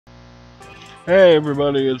Hey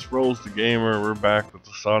everybody, it's RowlesTheGamer. We're back with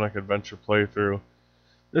the Sonic Adventure playthrough.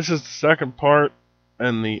 This is the second part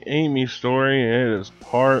and the Amy story. It is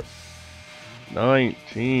part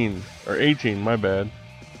 19, or 18, my bad.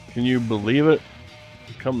 Can you believe it?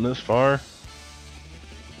 We've come this far?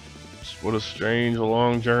 What a strange,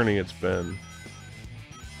 long journey it's been.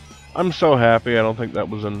 I'm so happy. I don't think that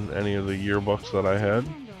was in any of the yearbooks that I had.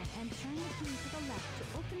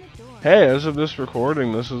 Hey, as of this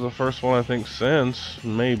recording, this is the first one I think since,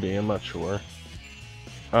 maybe, I'm not sure.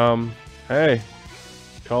 Hey,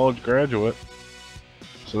 college graduate.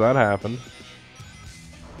 So that happened.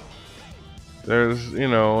 There's,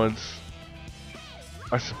 it's,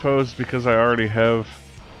 I suppose because I already have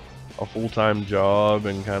a full-time job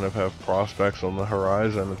and kind of have prospects on the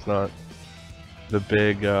horizon, it's not the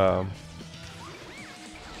big,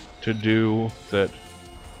 to-do that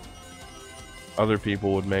other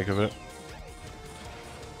people would make of it.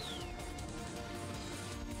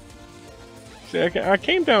 See, I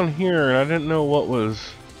came down here and I didn't know what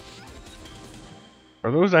was...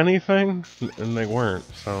 Are those anything? And they weren't,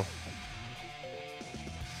 so...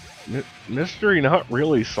 Mystery not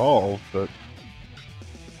really solved, but...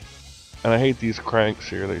 And I hate these cranks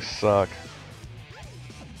here, they suck.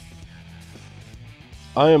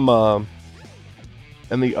 I am,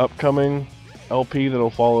 in the upcoming LP that'll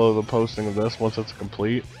follow the posting of this once it's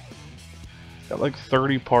complete. Got like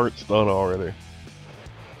 30 parts done already.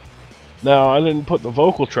 Now, I didn't put the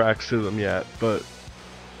vocal tracks to them yet, but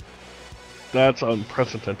that's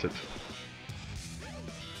unprecedented.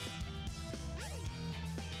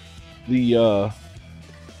 The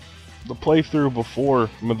playthrough before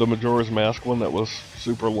the Majora's Mask one that was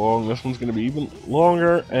super long, this one's going to be even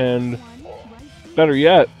longer, and better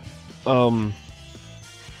yet,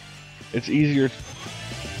 it's easier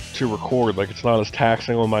to record, like it's not as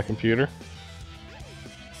taxing on my computer.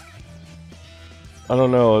 I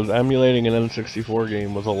don't know, emulating an N64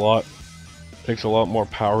 game was takes a lot more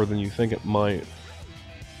power than you think it might.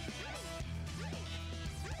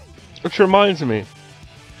 Which reminds me,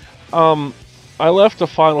 I left a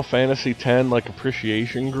Final Fantasy X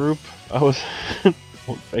appreciation group. I was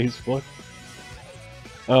on Facebook.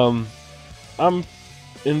 I'm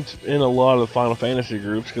in a lot of Final Fantasy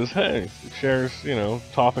groups because hey, it shares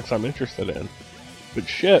topics I'm interested in. But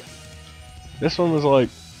shit, this one was like,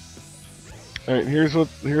 all right, here's what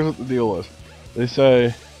the deal was. They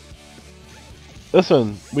say,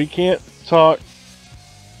 listen, we can't talk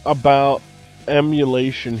about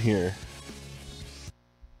emulation here.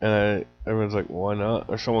 And everyone's like, why not?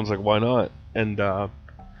 Or someone's like, why not? And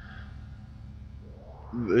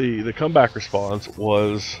the comeback response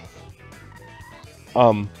was,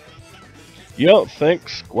 you don't think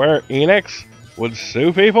Square Enix would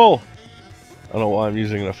sue people? I don't know why I'm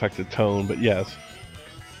using an affected tone, but yes.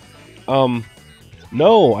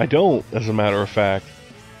 No, I don't, as a matter of fact.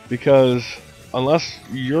 Because unless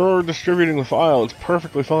you're distributing the file, it's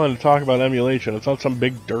perfectly fine to talk about emulation. It's not some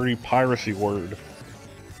big dirty piracy word.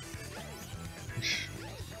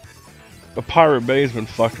 The Pirate Bay's been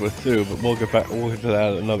fucked with too, but we'll get to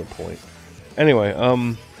that at another point. Anyway,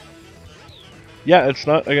 yeah, it's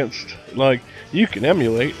not against, like, you can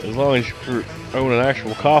emulate as long as you own an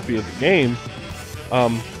actual copy of the game.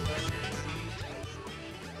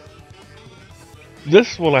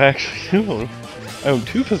 This one I actually do own. I own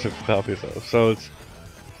 2 physical copies of, so it's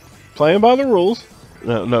playing by the rules.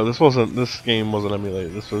 No, this game wasn't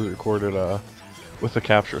emulated. This was recorded with the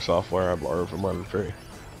capture software I borrowed from Running Free.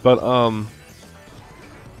 But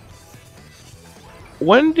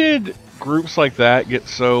when did groups like that get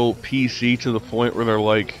so PC to the point where they're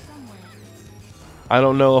like, I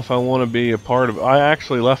don't know if I want to be a part of it. I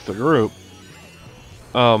actually left the group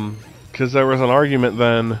because there was an argument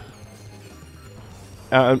then.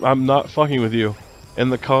 I'm not fucking with you. In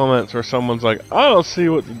the comments where someone's like, I don't see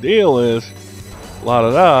what the deal is, la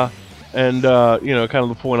da da, and kind of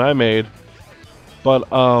the point I made. But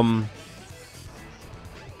the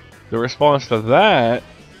response to that,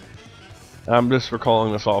 I'm just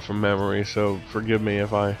recalling this all from memory, so forgive me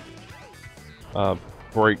if I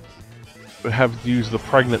have used the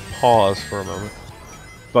pregnant pause for a moment.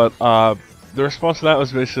 But the response to that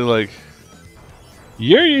was basically like,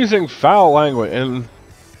 you're using foul language, and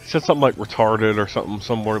said something like retarded or something,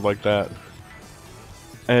 some word like that.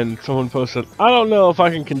 And someone posted, I don't know if I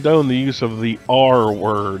can condone the use of the R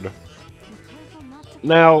word.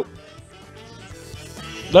 Now,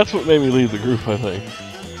 that's what made me leave the group, I think.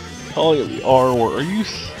 Calling it the R word. Are you...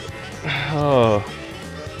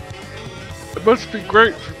 It must be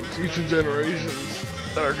great for the future generations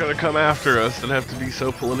that are going to come after us and have to be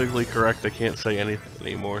so politically correct they can't say anything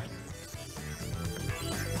anymore.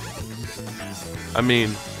 I mean,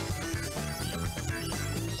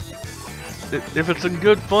 if it's in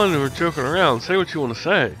good fun and we're joking around, say what you want to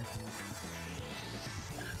say.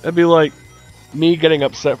 That'd be like me getting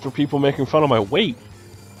upset for people making fun of my weight.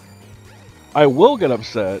 I will get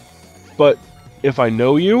upset, but if I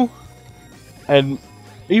know you, and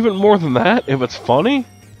even more than that, if it's funny,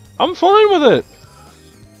 I'm fine with it.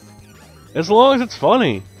 As long as it's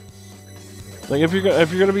funny. Like if you're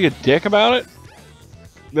gonna be a dick about it,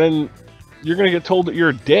 then you're gonna get told that you're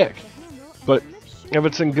a dick. But if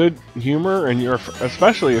it's in good humor and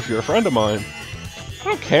especially if you're a friend of mine, I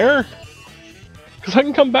don't care, because I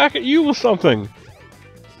can come back at you with something.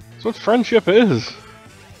 That's what friendship is.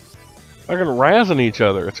 I can razz on each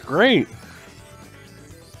other. It's great.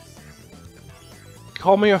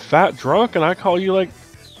 Call me a fat drunk and I call you, like,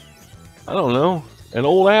 I don't know, an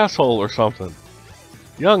old asshole or something.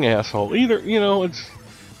 Young asshole. Either, you know, it's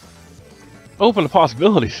open to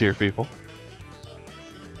possibilities here, people.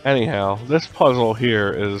 Anyhow, this puzzle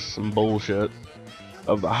here is some bullshit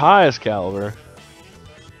of the highest caliber.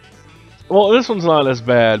 Well, this one's not as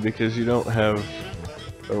bad because you don't have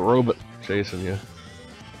a robot chasing you.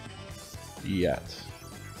 Yet.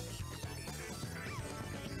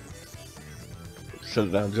 Set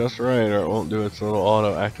it down just right or it won't do its little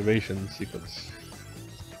auto activation sequence.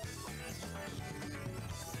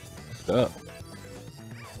 Up.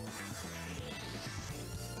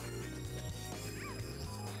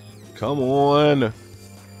 Come on.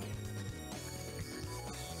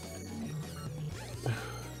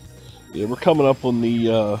 Yeah, we're coming up on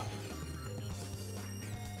the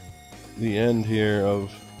end here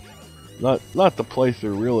of not the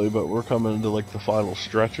playthrough really, but we're coming into like the final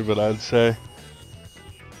stretch of it, I'd say.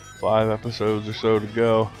 5 episodes or so to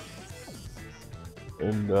go.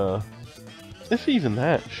 And if even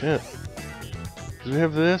that, shit. We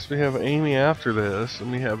have this, we have Amy after this,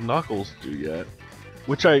 and we have Knuckles to do yet.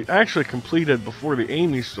 Which I actually completed before the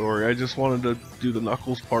Amy story. I just wanted to do the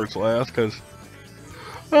Knuckles parts last because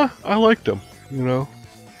I liked them, you know.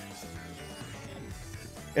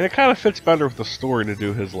 And it kind of fits better with the story to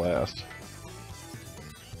do his last.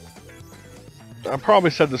 I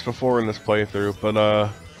probably said this before in this playthrough,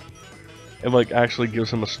 but it like actually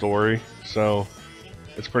gives him a story, so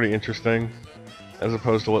it's pretty interesting. As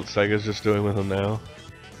opposed to what Sega's just doing with him now.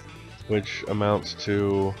 Which amounts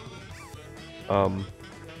to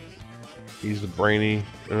he's the brainless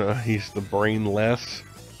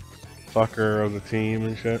fucker of the team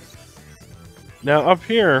and shit. Now up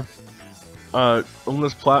here, on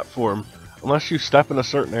this platform, unless you step in a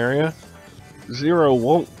certain area, Zero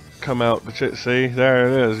won't come out. See, there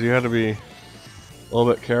it is. You have to be a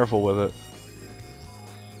little bit careful with it.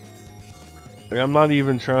 Like, I'm not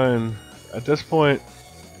even trying, at this point,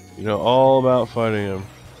 you know, all about fighting him.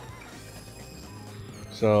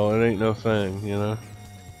 So it ain't no thing, you know.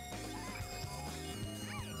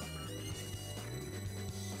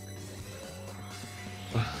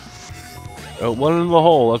 One in the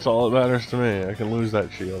hole, that's all that matters to me. I can lose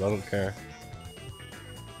that shield, I don't care.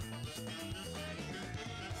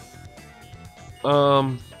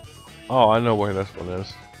 Oh, I know where this one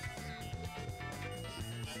is.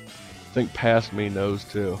 I think Past Me knows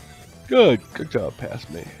too. Good job,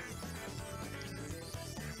 Past Me.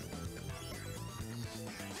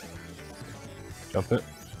 Jump it.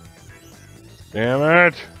 Damn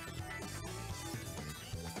it!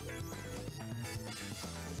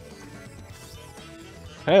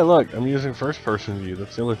 Hey, look, I'm using first-person view.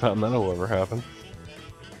 That's the only time that'll ever happen.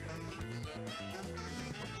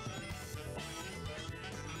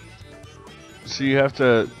 So you have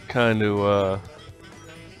to kind of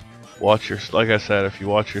watch your, like I said, if you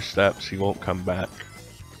watch your steps, he won't come back.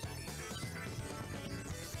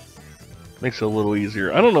 Makes it a little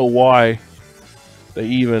easier. I don't know why they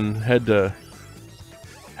even had to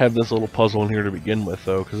have this little puzzle in here to begin with,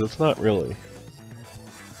 though, because it's not really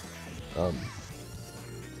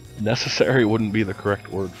necessary. Wouldn't be the correct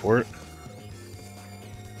word for it.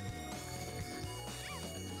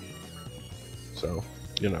 So,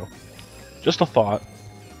 you know, just a thought.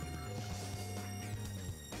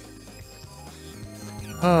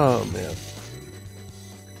 Oh man.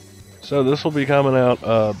 So this will be coming out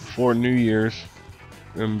before New Year's,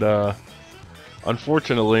 and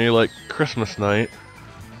unfortunately, like Christmas night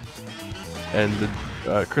and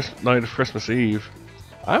the night of Christmas Eve,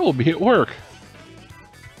 I will be at work.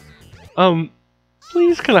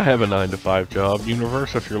 Please can I have a 9-to-5 job,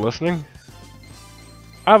 Universe, if you're listening?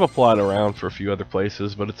 I've applied around for a few other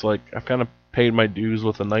places, but it's like I've kind of paid my dues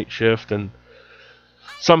with a night shift and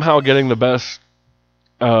somehow getting the best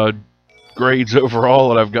grades overall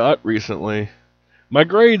that I've got recently. My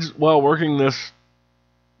grades while working this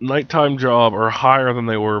nighttime job are higher than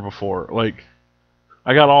they were before. Like,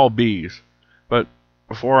 I got all B's, but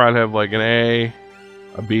before I'd have like an A,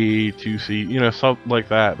 a B, 2C, you know, something like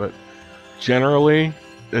that. But generally,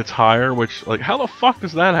 it's higher, which, like, how the fuck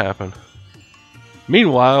does that happen?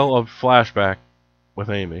 Meanwhile, a flashback with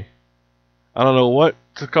Amy. I don't know what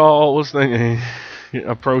to call was thinking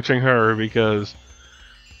approaching her, because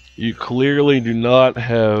you clearly do not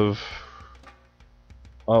have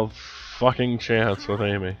a fucking chance with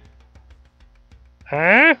Amy.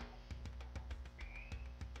 Huh?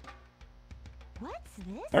 What's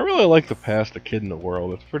this? I really like the past A Kid in the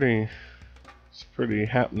World. It's pretty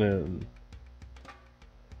happening.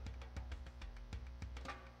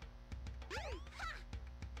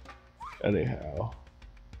 Anyhow.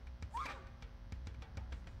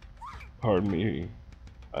 Pardon me.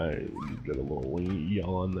 I did a little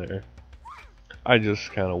yawn there. I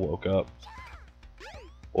just kind of woke up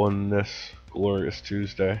on this glorious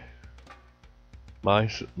Tuesday. My,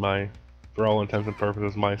 for all intents and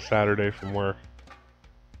purposes, my Saturday from work.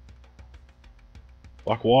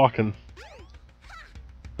 Like walking.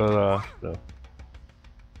 But, no.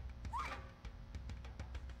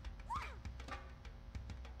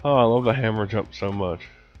 Oh, I love the hammer jump so much.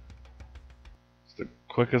 It's the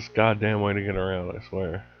quickest goddamn way to get around, I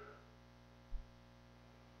swear.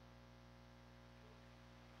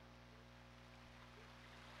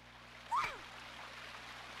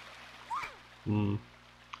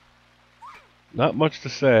 Not much to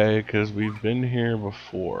say, because we've been here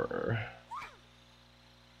before.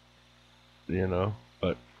 You know,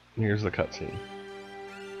 but here's the cutscene.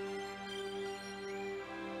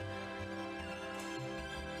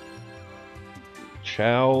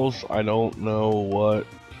 Charles, I don't know what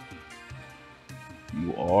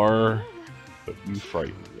you are, but you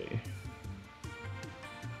frighten me.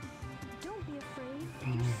 Don't be afraid.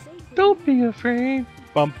 You're safe. Don't be afraid.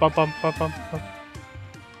 Bum bum bum bum bum bum.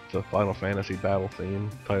 It's a Final Fantasy battle theme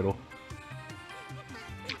title.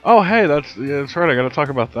 Oh hey, that's right. I gotta talk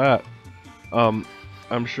about that.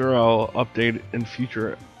 I'm sure I'll update in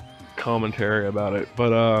future commentary about it.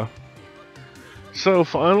 But so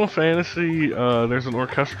Final Fantasy, there's an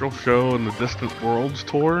orchestral show in the Distant Worlds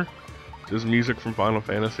tour. There's music from Final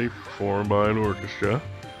Fantasy performed by an orchestra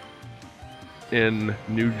in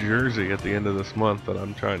New Jersey at the end of this month that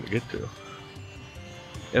I'm trying to get to.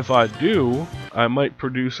 If I do, I might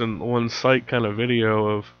produce an on-site kind of video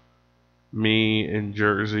of me in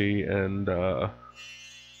Jersey and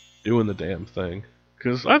doing the damn thing,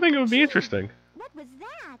 because I think it would be interesting. What was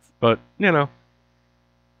that? But you know,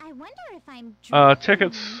 I wonder if I'm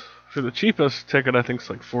tickets for the cheapest ticket I think is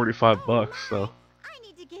like $45. So I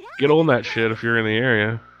need to get out. get on that shit if you're in the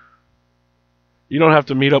area. You don't have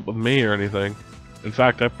to meet up with me or anything. In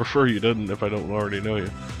fact, I prefer you didn't if I don't already know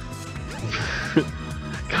you.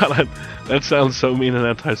 God, that sounds so mean and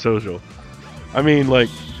antisocial. I mean, like,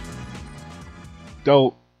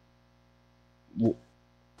 don't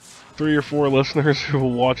 3 or 4 listeners who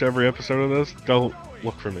will watch every episode of this, don't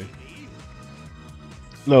look for me.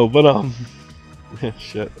 No, but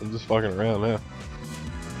shit, I'm just fucking around now.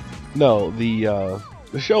 No, the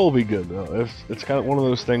show will be good though. It's kind of one of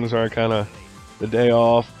those things where I kind of the day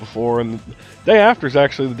off before and the day after is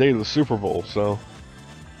actually the day of the Super Bowl, so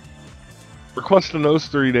requesting those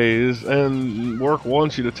 3 days, and work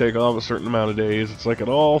wants you to take off a certain amount of days. It's like it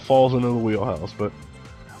all falls into the wheelhouse, but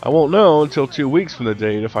I won't know until 2 weeks from the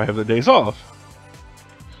date if I have the days off.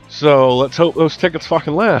 So let's hope those tickets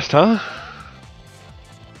fucking last, huh?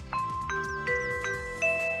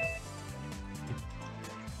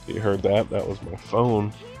 You heard that? That was my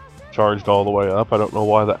phone charged all the way up. I don't know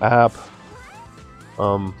why the app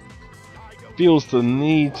feels the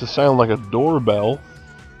need to sound like a doorbell,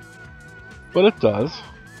 but it does.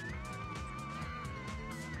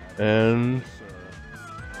 And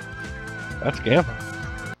that's Gamma.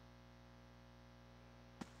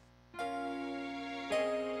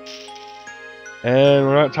 And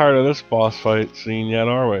we're not tired of this boss fight scene yet,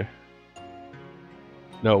 are we?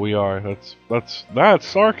 No, we are. That's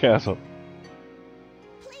sarcasm.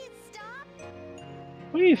 Please stop.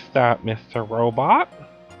 Please stop, Mr. Robot.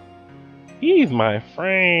 He's my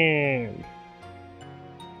friend.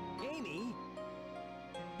 Amy,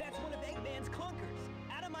 that's one of Eggman's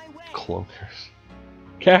clunkers. Out of my way. Clunkers.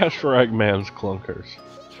 Cash for Eggman's clunkers.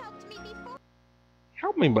 He helped me before.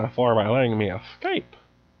 Help me before by letting me escape.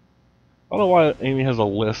 I don't know why Amy has a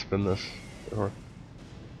lisp in this. Or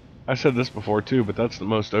I said this before too, but that's the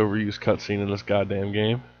most overused cutscene in this goddamn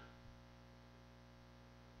game.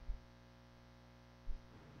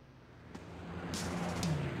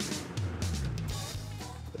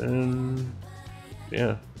 And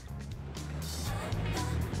yeah.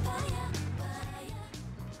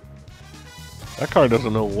 That car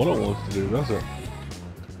doesn't know what it wants to do, does it?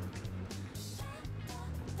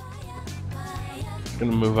 It's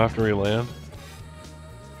gonna move after we land.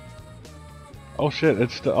 Oh shit,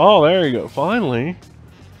 it's still. Oh, there you go. Finally.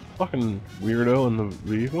 Fucking weirdo in the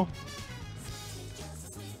vehicle.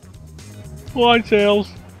 Fly tails.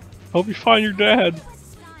 Hope you find your dad. What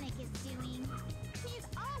Sonic is doing. He's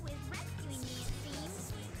always rescuing me, it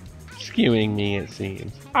seems. Skewing me, it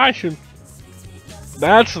seems. I should.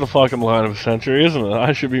 That's the fucking line of the century, isn't it?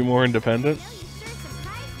 I should be more independent. You know, you sure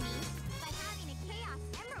surprised me by having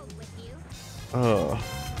a Chaos Emerald with you.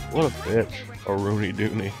 What a bitch. A Rooney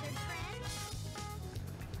Dooney.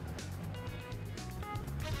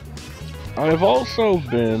 I've also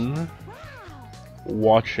been Wow.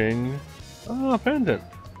 watching Pendant.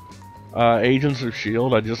 Agents of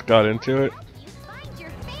S.H.I.E.L.D. I just got into it. You find your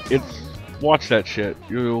family. It's watch that shit.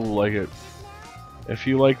 You'll like it. If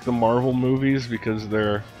you like the Marvel movies because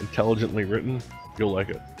they're intelligently written, you'll like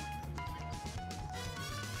it. I bet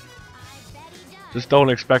he does. Just don't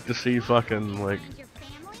expect to see fucking like Find your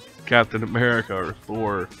family? Captain America or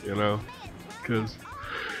Thor, you know, because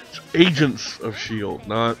it's Agents of S.H.I.E.L.D.,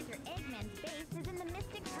 not Dr. Eggman's base is in the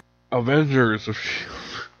Mystic Avengers of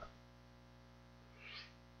S.H.I.E.L.D.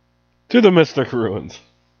 To the Mystic Ruins.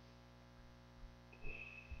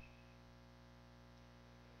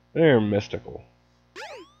 They're mystical.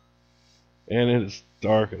 And it is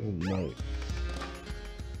dark as night.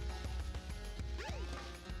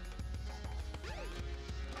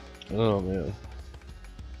 Oh man.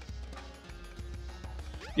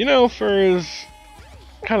 You know, for as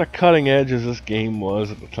kind of cutting edge as this game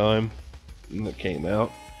was at the time when it came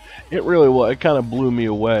out, it really was. It kind of blew me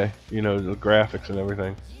away, you know, the graphics and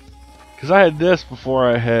everything. Because I had this before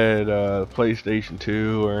I had PlayStation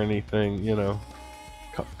 2 or anything, you know,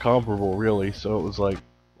 comparable really, so it was like,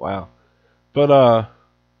 wow. But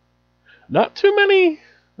not too many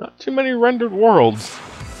rendered worlds.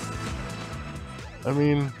 I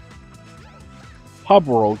mean, hub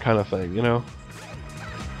world kind of thing, you know.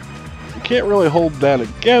 You can't really hold that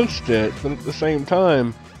against it, but at the same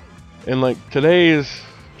time, in like today's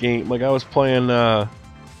game, like I was playing, I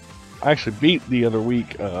actually beat the other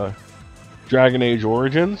week, Dragon Age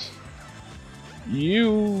Origins.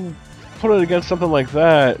 You put it against something like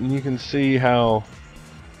that, and you can see how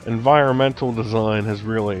environmental design has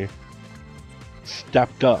really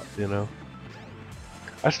stepped up, you know.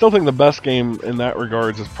 I still think the best game in that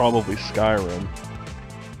regards is probably Skyrim.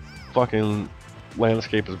 Fucking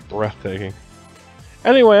landscape is breathtaking.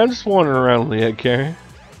 Anyway, I'm just wandering around the egg carrier.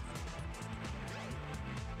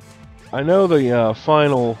 I know the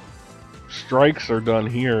final strikes are done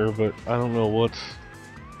here, but I don't know what's...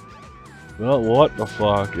 Well, what the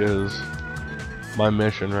fuck is my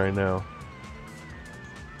mission right now?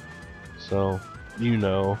 So, you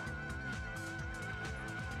know.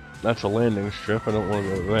 That's a landing strip, I don't want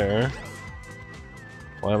to go there.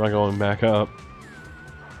 Why am I going back up?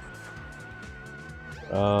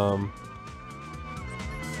 Oh,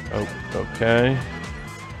 okay.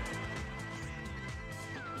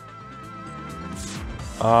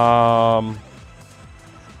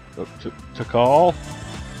 To call?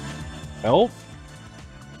 Help?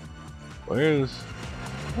 Where's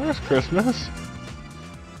Christmas?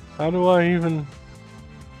 How do I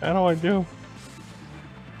do?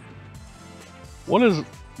 What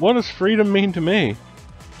does freedom mean to me?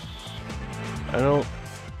 I don't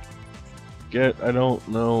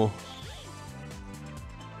know.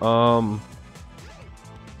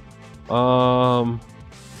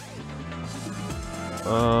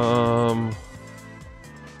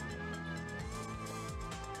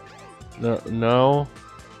 No.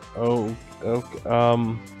 Oh,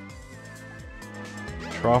 okay.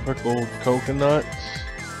 Tropical coconuts.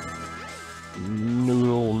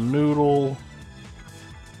 Noodle.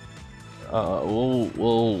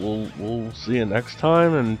 We'll see you next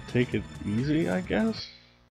time and take it easy, I guess.